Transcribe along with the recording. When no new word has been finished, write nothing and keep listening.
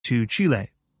to Chile.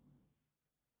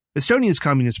 Estonia's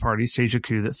Communist Party staged a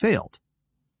coup that failed.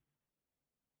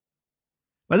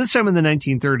 By this time in the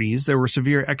 1930s, there were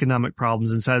severe economic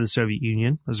problems inside the Soviet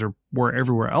Union, as there were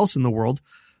everywhere else in the world,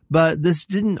 but this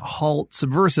didn't halt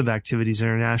subversive activities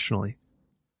internationally.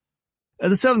 At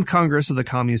the 7th Congress of the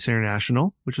Communist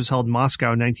International, which was held in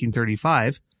Moscow in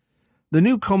 1935, the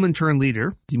new Comintern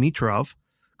leader, Dimitrov,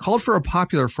 called for a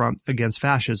popular front against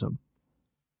fascism.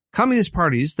 Communist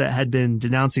parties that had been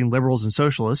denouncing liberals and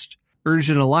socialists urged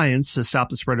an alliance to stop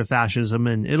the spread of fascism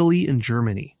in Italy and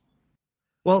Germany.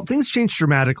 Well, things changed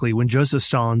dramatically when Joseph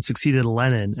Stalin succeeded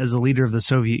Lenin as the leader of the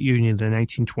Soviet Union in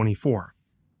 1924.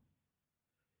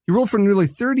 He ruled for nearly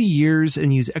 30 years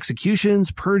and used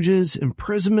executions, purges,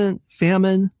 imprisonment,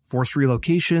 famine, forced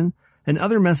relocation, and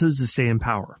other methods to stay in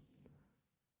power.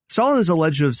 Stalin is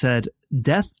alleged to have said,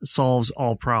 "Death solves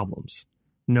all problems.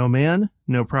 No man,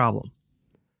 no problem."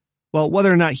 Well,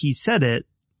 whether or not he said it,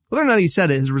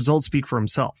 his results speak for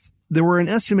himself. There were an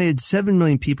estimated 7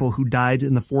 million people who died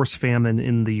in the forced famine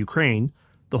in the Ukraine,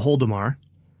 the Holodomor,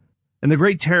 and the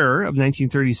Great Terror of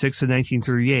 1936 to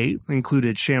 1938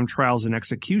 included sham trials and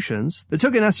executions that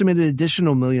took an estimated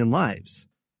additional million lives.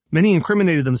 Many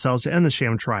incriminated themselves to end the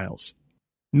sham trials.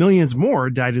 Millions more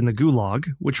died in the Gulag,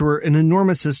 which were an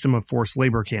enormous system of forced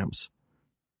labor camps.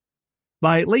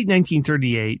 By late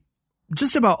 1938,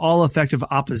 just about all effective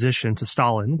opposition to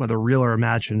Stalin, whether real or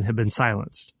imagined, had been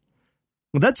silenced.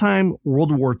 At that time,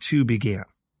 World War II began.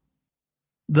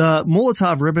 The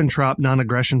Molotov-Ribbentrop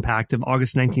Non-Aggression Pact of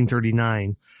August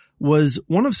 1939 was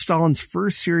one of Stalin's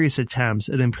first serious attempts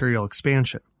at imperial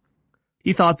expansion.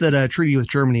 He thought that a treaty with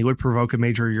Germany would provoke a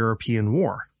major European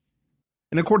war.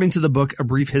 And according to the book A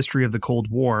Brief History of the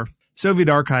Cold War, Soviet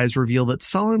archives reveal that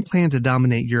Stalin planned to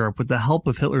dominate Europe with the help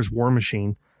of Hitler's war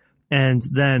machine, and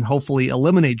then hopefully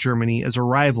eliminate Germany as a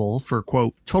rival for,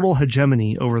 quote, total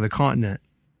hegemony over the continent.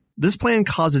 This plan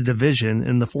caused a division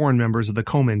in the foreign members of the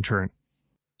Comintern.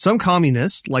 Some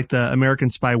communists, like the American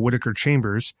spy Whittaker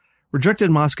Chambers,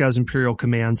 rejected Moscow's imperial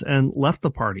commands and left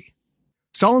the party.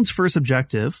 Stalin's first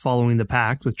objective, following the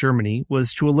pact with Germany,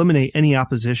 was to eliminate any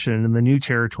opposition in the new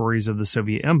territories of the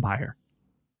Soviet Empire.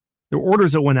 There were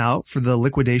orders that went out for the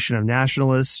liquidation of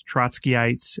nationalists,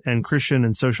 Trotskyites, and Christian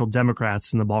and social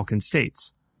democrats in the Balkan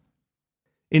states.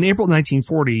 In April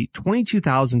 1940,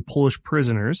 22,000 Polish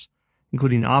prisoners,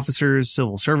 including officers,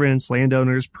 civil servants,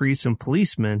 landowners, priests, and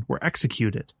policemen, were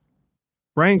executed.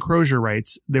 Brian Crozier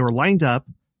writes, they were lined up,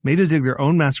 made to dig their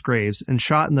own mass graves, and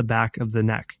shot in the back of the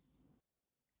neck.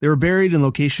 They were buried in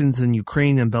locations in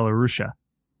Ukraine and Belarusia.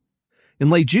 In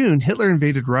late June, Hitler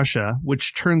invaded Russia,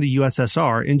 which turned the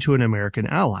USSR into an American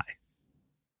ally.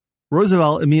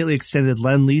 Roosevelt immediately extended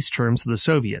Lend-Lease terms to the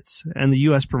Soviets, and the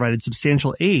U.S. provided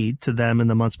substantial aid to them in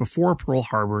the months before Pearl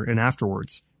Harbor and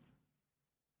afterwards.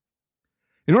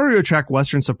 In order to attract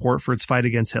Western support for its fight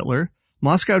against Hitler,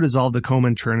 Moscow dissolved the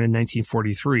Comintern in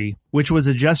 1943, which was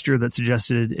a gesture that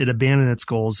suggested it abandon its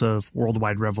goals of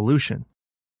worldwide revolution.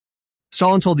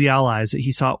 Stalin told the Allies that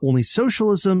he saw only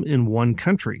socialism in one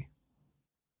country.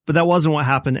 But that wasn't what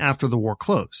happened after the war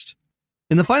closed.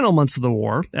 In the final months of the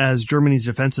war, as Germany's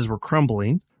defenses were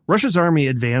crumbling, Russia's army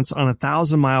advanced on a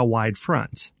 1,000-mile-wide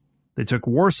front. They took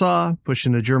Warsaw, pushed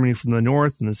into Germany from the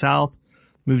north and the south,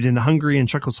 moved into Hungary and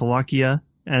Czechoslovakia,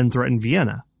 and threatened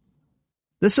Vienna.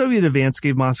 This Soviet advance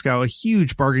gave Moscow a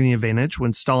huge bargaining advantage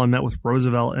when Stalin met with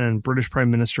Roosevelt and British Prime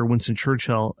Minister Winston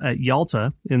Churchill at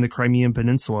Yalta in the Crimean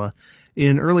Peninsula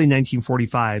in early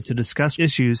 1945 to discuss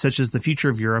issues such as the future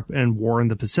of Europe and war in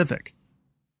the Pacific.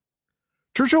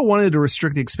 Churchill wanted to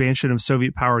restrict the expansion of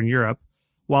Soviet power in Europe,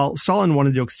 while Stalin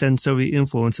wanted to extend Soviet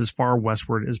influence as far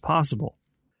westward as possible.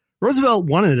 Roosevelt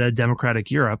wanted a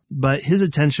democratic Europe, but his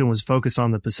attention was focused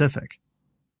on the Pacific.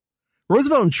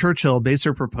 Roosevelt and Churchill based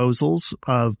their proposals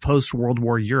of post-World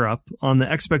War Europe on the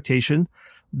expectation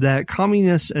that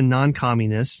communists and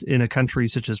non-communists in a country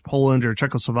such as Poland or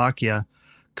Czechoslovakia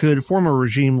could form a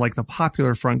regime like the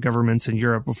Popular Front governments in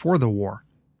Europe before the war.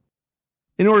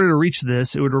 In order to reach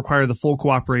this, it would require the full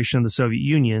cooperation of the Soviet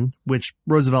Union, which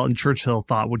Roosevelt and Churchill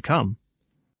thought would come.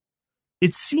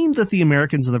 It seemed that the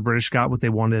Americans and the British got what they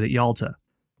wanted at Yalta.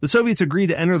 The Soviets agreed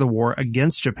to enter the war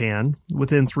against Japan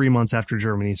within 3 months after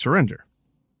Germany's surrender.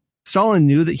 Stalin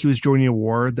knew that he was joining a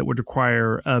war that would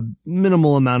require a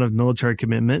minimal amount of military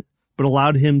commitment, but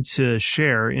allowed him to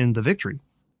share in the victory.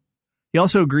 He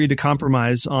also agreed to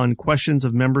compromise on questions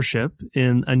of membership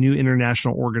in a new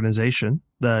international organization,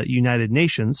 the United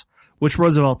Nations, which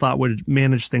Roosevelt thought would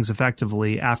manage things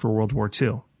effectively after World War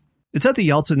II. It's at the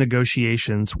Yalta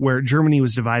negotiations where Germany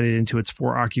was divided into its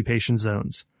 4 occupation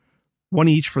zones, one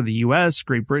each for the US,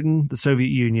 Great Britain, the Soviet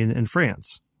Union, and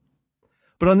France.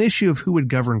 But on the issue of who would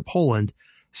govern Poland,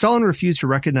 Stalin refused to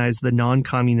recognize the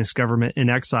non-communist government in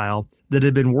exile that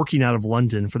had been working out of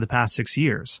London for the past 6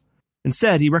 years.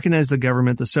 Instead, he recognized the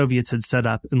government the Soviets had set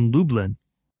up in Lublin.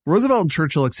 Roosevelt and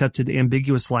Churchill accepted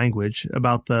ambiguous language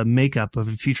about the makeup of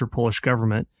a future Polish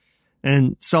government,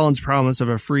 and Stalin's promise of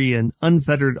a free and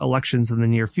unfettered elections in the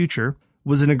near future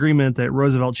was an agreement that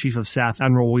Roosevelt Chief of Staff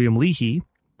Admiral William Leahy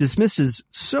dismissed as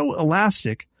so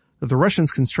elastic that the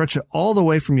Russians can stretch it all the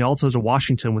way from Yalta to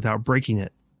Washington without breaking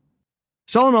it.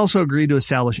 Stalin also agreed to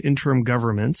establish interim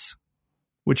governments,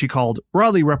 which he called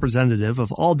broadly representative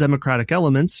of all democratic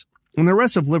elements in the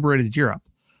rest of liberated Europe,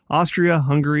 Austria,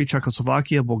 Hungary,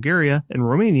 Czechoslovakia, Bulgaria, and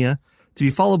Romania, to be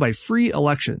followed by free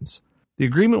elections. The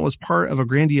agreement was part of a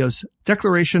grandiose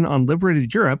Declaration on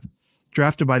Liberated Europe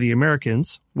drafted by the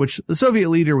Americans, which the Soviet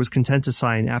leader was content to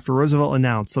sign after Roosevelt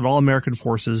announced that all American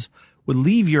forces would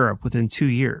leave Europe within 2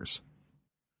 years.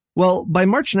 Well, by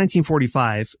March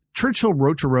 1945, Churchill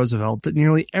wrote to Roosevelt that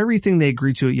nearly everything they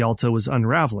agreed to at Yalta was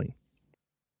unraveling,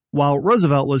 while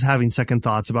Roosevelt was having second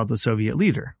thoughts about the Soviet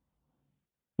leader.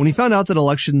 When he found out that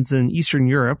elections in Eastern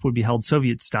Europe would be held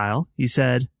Soviet style, he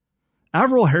said,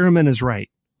 "Avril Harriman is right.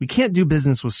 We can't do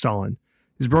business with Stalin.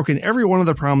 He's broken every one of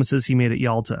the promises he made at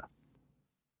Yalta."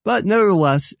 But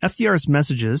nevertheless, FDR's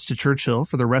messages to Churchill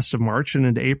for the rest of March and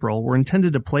into April were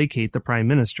intended to placate the Prime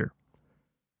Minister.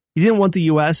 He didn't want the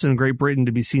U.S. and Great Britain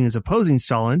to be seen as opposing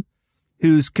Stalin,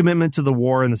 whose commitment to the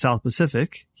war in the South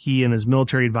Pacific he and his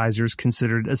military advisors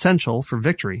considered essential for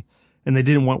victory, and they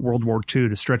didn't want World War II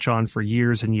to stretch on for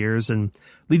years and years and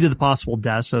lead to the possible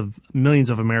deaths of millions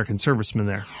of American servicemen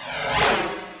there.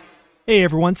 Hey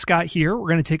everyone, Scott here. We're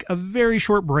going to take a very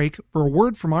short break for a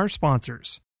word from our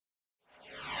sponsors.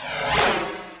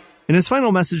 In his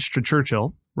final message to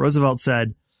Churchill, Roosevelt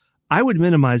said, "I would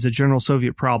minimize the general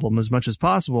Soviet problem as much as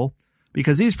possible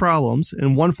because these problems,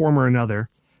 in one form or another,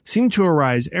 seem to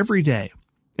arise every day,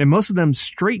 and most of them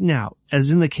straighten out,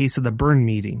 as in the case of the Bern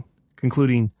meeting,"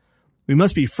 concluding, "We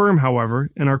must be firm, however,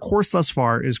 and our course thus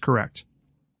far is correct."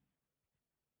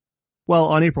 Well,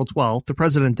 on April 12th, the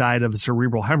president died of a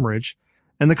cerebral hemorrhage,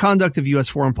 and the conduct of U.S.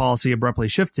 foreign policy abruptly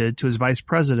shifted to his vice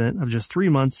president of just 3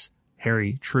 months,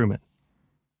 Harry Truman.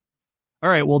 All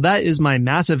right, well, that is my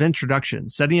massive introduction,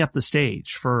 setting up the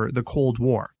stage for the Cold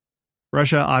War.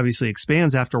 Russia obviously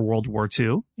expands after World War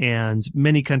II, and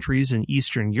many countries in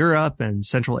Eastern Europe and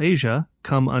Central Asia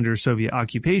come under Soviet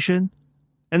occupation,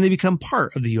 and they become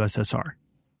part of the USSR.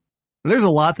 There's a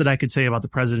lot that I could say about the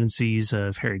presidencies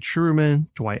of Harry Truman,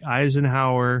 Dwight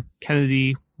Eisenhower,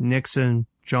 Kennedy, Nixon,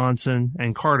 Johnson,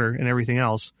 and Carter, and everything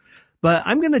else. But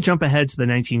I'm going to jump ahead to the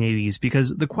 1980s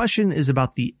because the question is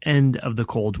about the end of the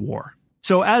Cold War.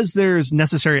 So as there's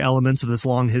necessary elements of this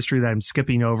long history that I'm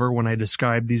skipping over when I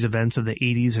describe these events of the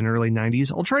 80s and early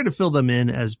 90s, I'll try to fill them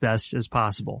in as best as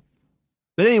possible.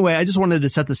 But anyway, I just wanted to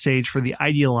set the stage for the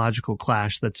ideological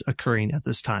clash that's occurring at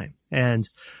this time. And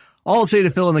all I'll say to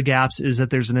fill in the gaps is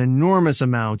that there's an enormous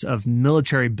amount of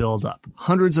military buildup,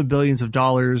 hundreds of billions of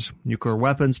dollars, nuclear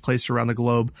weapons placed around the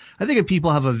globe. I think if people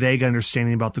have a vague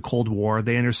understanding about the Cold War,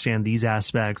 they understand these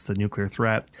aspects, the nuclear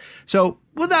threat. So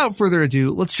without further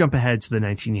ado, let's jump ahead to the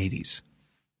 1980s.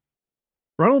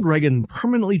 Ronald Reagan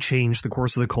permanently changed the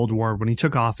course of the Cold War when he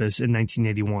took office in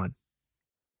 1981.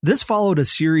 This followed a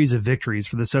series of victories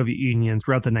for the Soviet Union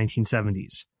throughout the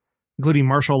 1970s. Including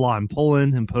martial law in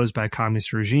Poland imposed by a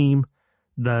communist regime,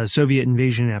 the Soviet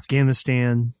invasion in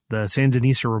Afghanistan, the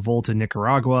Sandinista revolt in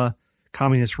Nicaragua,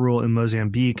 communist rule in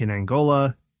Mozambique and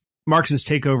Angola, Marxist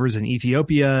takeovers in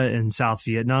Ethiopia and South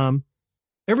Vietnam.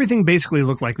 Everything basically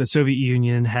looked like the Soviet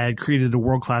Union had created a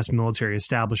world-class military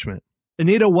establishment. And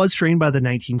NATO was strained by the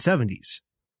 1970s.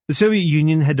 The Soviet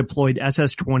Union had deployed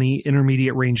SS-20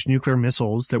 intermediate-range nuclear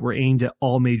missiles that were aimed at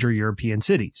all major European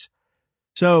cities.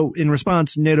 So, in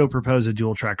response, NATO proposed a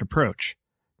dual-track approach.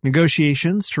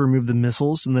 Negotiations to remove the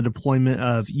missiles and the deployment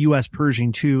of U.S.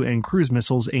 Pershing II and cruise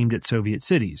missiles aimed at Soviet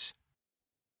cities.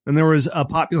 And there was a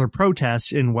popular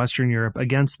protest in Western Europe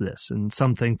against this, and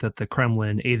some think that the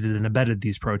Kremlin aided and abetted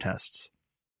these protests.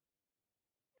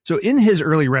 So in his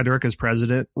early rhetoric as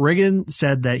president, Reagan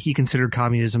said that he considered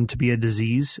communism to be a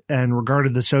disease and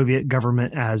regarded the Soviet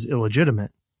government as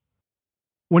illegitimate.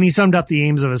 When he summed up the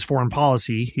aims of his foreign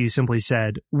policy, he simply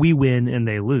said, "We win and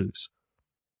they lose."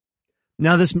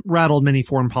 Now, this rattled many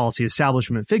foreign policy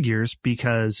establishment figures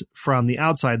because from the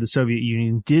outside, the Soviet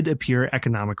Union did appear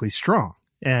economically strong,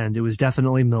 and it was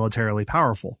definitely militarily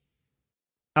powerful.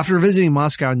 After visiting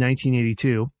Moscow in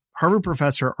 1982, Harvard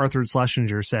professor Arthur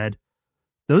Schlesinger said,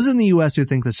 "Those in the U.S. who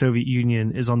think the Soviet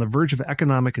Union is on the verge of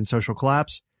economic and social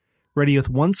collapse, ready with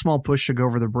one small push to go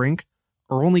over the brink,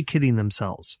 are only kidding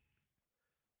themselves.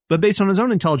 But based on his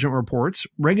own intelligent reports,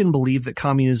 Reagan believed that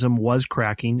communism was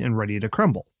cracking and ready to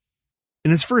crumble.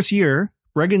 In his first year,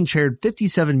 Reagan chaired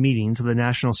 57 meetings of the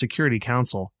National Security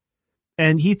Council,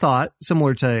 and he thought,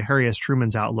 similar to Harry S.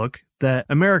 Truman's outlook, that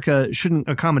America shouldn't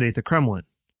accommodate the Kremlin,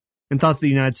 and thought the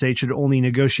United States should only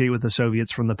negotiate with the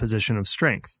Soviets from the position of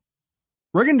strength.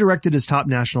 Reagan directed his top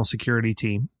national security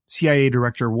team, CIA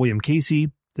Director William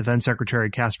Casey, Defense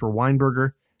Secretary Caspar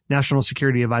Weinberger, National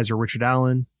Security Advisor Richard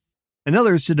Allen, and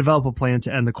others to develop a plan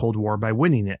to end the Cold War by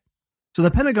winning it. So the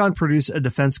Pentagon produced a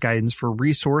defense guidance for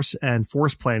resource and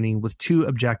force planning with two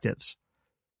objectives.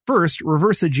 First,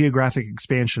 reverse the geographic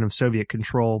expansion of Soviet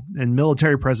control and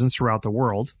military presence throughout the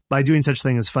world by doing such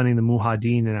thing as funding the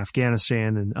Mujahideen in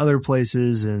Afghanistan and other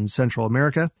places in Central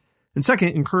America. And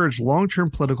second, encourage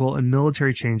long-term political and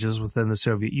military changes within the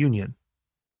Soviet Union.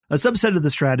 A subset of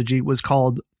the strategy was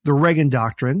called the Reagan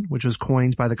Doctrine, which was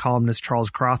coined by the columnist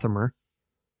Charles Krothamer,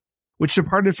 which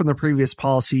departed from the previous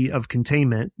policy of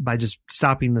containment by just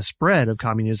stopping the spread of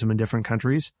communism in different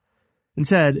countries.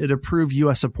 Instead, it approved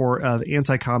U.S. support of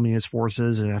anti-communist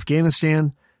forces in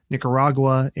Afghanistan,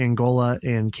 Nicaragua, Angola,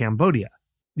 and Cambodia.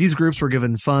 These groups were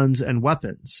given funds and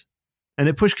weapons, and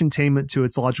it pushed containment to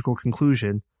its logical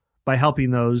conclusion by helping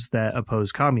those that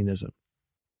oppose communism.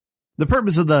 The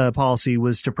purpose of the policy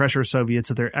was to pressure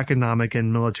Soviets at their economic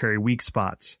and military weak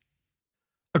spots.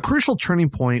 A crucial turning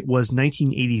point was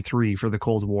 1983 for the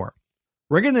Cold War.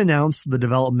 Reagan announced the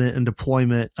development and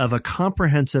deployment of a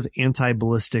comprehensive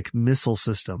anti-ballistic missile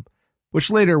system, which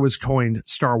later was coined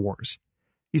Star Wars.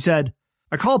 He said,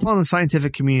 "I call upon the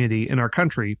scientific community in our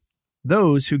country,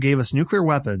 those who gave us nuclear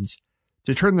weapons,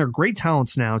 to turn their great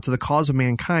talents now to the cause of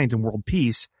mankind and world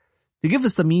peace, to give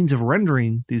us the means of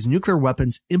rendering these nuclear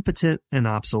weapons impotent and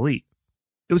obsolete."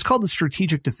 It was called the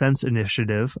Strategic Defense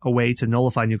Initiative, a way to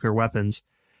nullify nuclear weapons,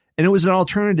 and it was an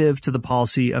alternative to the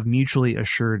policy of mutually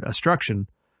assured destruction,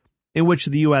 in which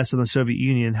the US and the Soviet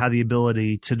Union had the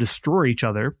ability to destroy each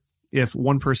other. If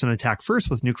one person attacked first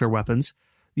with nuclear weapons,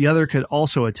 the other could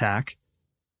also attack.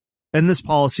 And this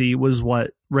policy was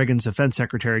what Reagan's Defense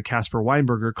Secretary Caspar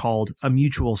Weinberger called a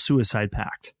mutual suicide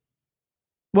pact.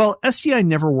 Well, SDI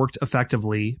never worked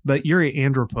effectively, but Yuri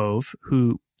Andropov,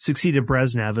 who succeeded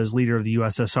Brezhnev as leader of the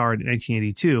USSR in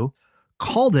 1982,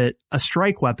 called it a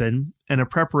strike weapon and a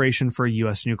preparation for a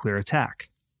U.S. nuclear attack.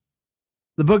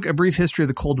 The book A Brief History of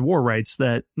the Cold War writes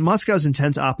that Moscow's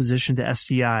intense opposition to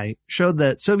SDI showed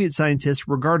that Soviet scientists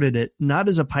regarded it not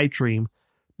as a pipe dream,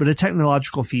 but a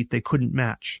technological feat they couldn't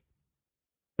match.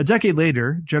 A decade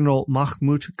later, General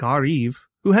Mahmoud Ghariev,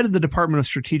 who headed the Department of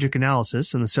Strategic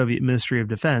Analysis in the Soviet Ministry of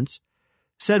Defense,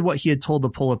 said what he had told the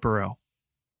Politburo.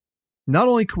 "Not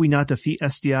only could we not defeat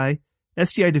SDI,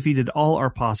 SDI defeated all our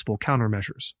possible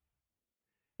countermeasures."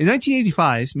 In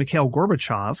 1985, Mikhail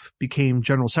Gorbachev became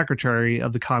General Secretary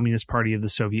of the Communist Party of the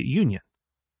Soviet Union.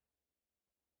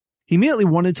 He immediately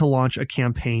wanted to launch a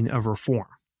campaign of reform.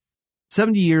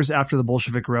 70 years after the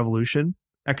Bolshevik Revolution,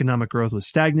 economic growth was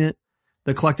stagnant,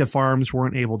 the collective farms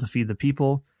weren't able to feed the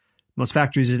people, most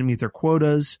factories didn't meet their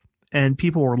quotas, and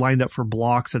people were lined up for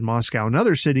blocks in Moscow and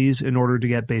other cities in order to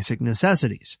get basic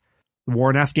necessities. The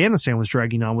war in Afghanistan was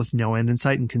dragging on with no end in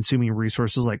sight and consuming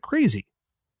resources like crazy.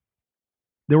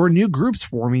 There were new groups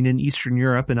forming in Eastern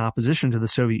Europe in opposition to the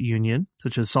Soviet Union,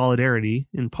 such as Solidarity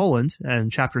in Poland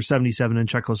and Chapter 77 in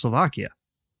Czechoslovakia.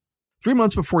 3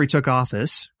 months before he took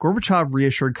office, Gorbachev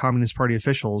reassured Communist Party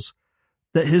officials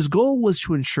that his goal was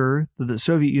to ensure that the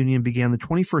Soviet Union began the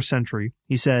 21st century,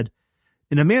 he said,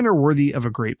 in a manner worthy of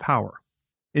a great power.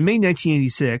 In May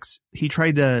 1986, he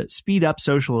tried to speed up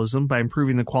socialism by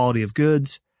improving the quality of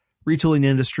goods, retooling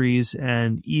industries,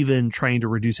 and even trying to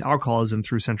reduce alcoholism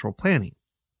through central planning.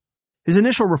 His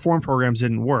initial reform programs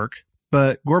didn't work,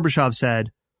 but Gorbachev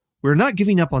said, "We're not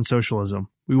giving up on socialism.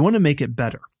 We want to make it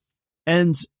better."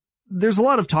 And there's a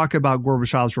lot of talk about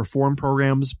Gorbachev's reform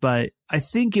programs, but I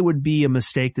think it would be a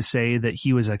mistake to say that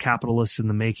he was a capitalist in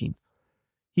the making.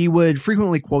 He would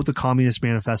frequently quote the Communist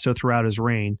Manifesto throughout his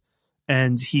reign,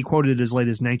 and he quoted as late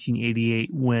as 1988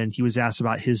 when he was asked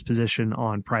about his position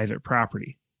on private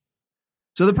property.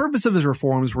 So the purpose of his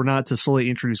reforms were not to slowly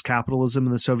introduce capitalism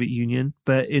in the Soviet Union,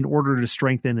 but in order to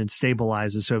strengthen and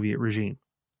stabilize the Soviet regime.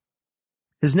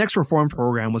 His next reform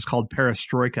program was called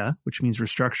Perestroika, which means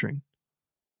restructuring.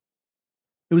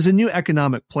 It was a new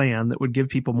economic plan that would give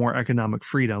people more economic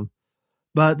freedom,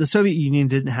 but the Soviet Union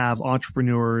didn't have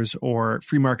entrepreneurs or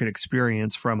free market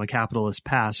experience from a capitalist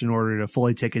past in order to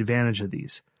fully take advantage of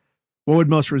these. What would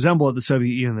most resemble the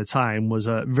Soviet Union at the time was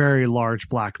a very large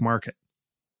black market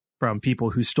from people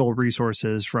who stole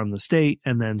resources from the state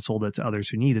and then sold it to others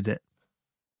who needed it.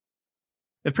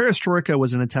 If Perestroika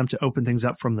was an attempt to open things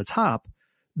up from the top,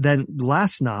 then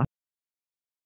glasnost,